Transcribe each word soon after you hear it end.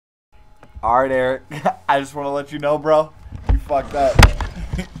Alright, Eric. I just want to let you know, bro. You fucked up.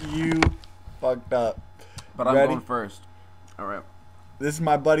 You fucked up. But I'm going first. Alright. This is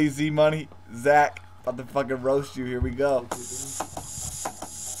my buddy Z Money. Zach. About to fucking roast you. Here we go.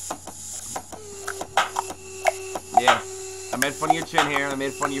 Yeah. I made fun of your chin hair and I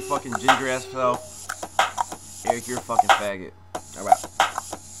made fun of your fucking ginger ass self. Eric, you're a fucking faggot. Alright.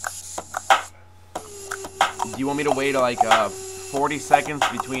 Do you want me to wait like 40 seconds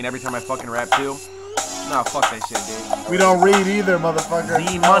between every time I fucking rap too? No, fuck that shit, dude. We don't read either, motherfucker.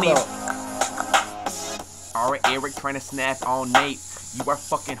 Z Money. Alright, Eric trying to snap on Nate. You are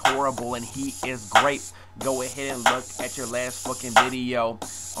fucking horrible and he is great. Go ahead and look at your last fucking video.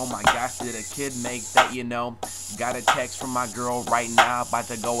 Oh my gosh, did a kid make that, you know? Got a text from my girl right now. About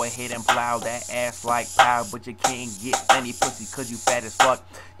to go ahead and plow that ass like pow. But you can't get any pussy cause you fat as fuck.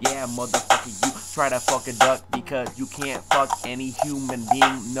 Yeah, motherfucker, you try to fuck a duck because you can't fuck any human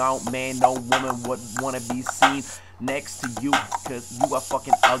being. No man, no woman would wanna be seen next to you cause you are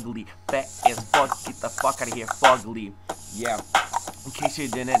fucking ugly. Fat as fuck, get the fuck out of here, fugly. Yeah, in case you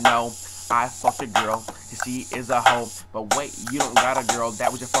didn't know, I fucked a girl, she is a hoe. But wait, you don't got a girl,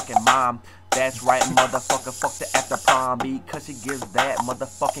 that was your fucking mom. That's right, motherfucker, fucked her at the prom because she gives that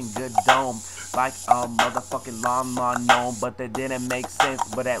motherfucking good dome. Like a motherfucking lawn gnome, but that didn't make sense.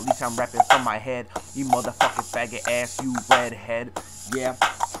 But at least I'm rapping from my head. You motherfucking faggot ass, you redhead. Yeah,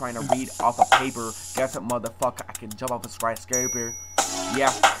 trying to read off a paper. Guess what, motherfucker, I can jump off a skyscraper.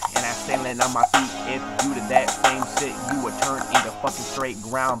 Yeah, and I'm standing on my feet. If you did that same shit, you would turn into fucking straight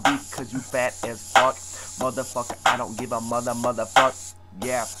ground beef cause you fat as fuck. Motherfucker, I don't give a motherfuck.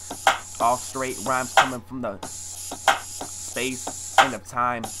 Yeah, all straight rhymes coming from the space and of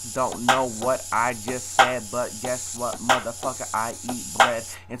time. Don't know what I just said, but guess what, motherfucker, I eat bread.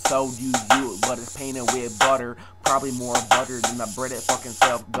 And so do you, but it's painted with butter. Probably more butter than the bread it fucking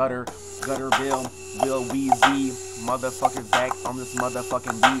self. Gutterville, Will Weezy, motherfucker Zach on this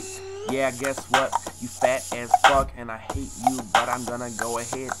motherfucking beat. Yeah, guess what, you fat as fuck, and I hate you, but I'm gonna go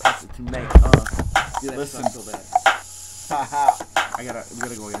ahead, pass it to Nate. Dude, listen. So bad. we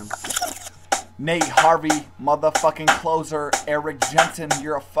gotta go again. Nate Harvey, motherfucking closer. Eric Jensen,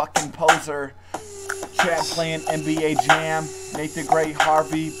 you're a fucking poser. Chad playing NBA Jam. Nate the Great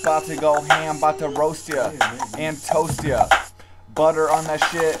Harvey, about to go ham, about to roast ya and toast ya. Butter on that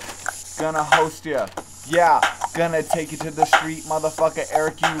shit, gonna host ya. Yeah, gonna take you to the street, motherfucker.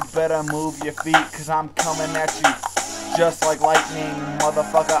 Eric, you better move your feet, cause I'm coming at you just like lightning,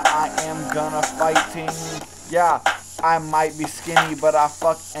 motherfucker. I am gonna fighting. Yeah, I might be skinny, but I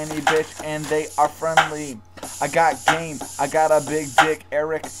fuck any bitch and they are friendly. I got game, I got a big dick,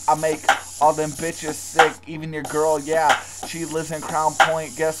 Eric. I make all them bitches sick, even your girl, yeah. She lives in Crown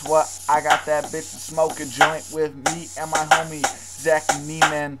Point, guess what? I got that bitch to smoke a joint with me and my homie, Zach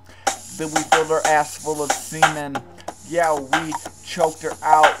Neiman. Then we filled her ass full of semen. Yeah, we choked her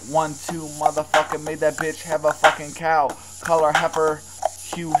out. 1-2, motherfucker, made that bitch have a fucking cow. Call her Heifer,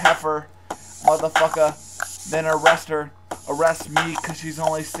 Hugh Heifer, motherfucker. Then arrest her. Arrest me, cause she's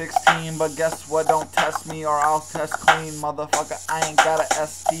only 16. But guess what? Don't test me or I'll test clean, motherfucker. I ain't got a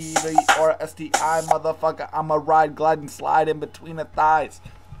STD or a STI, motherfucker. I'ma ride, glide, and slide in between the thighs.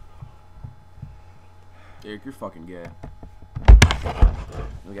 Eric, you're fucking gay.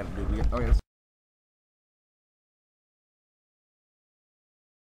 We gotta do. Okay, let's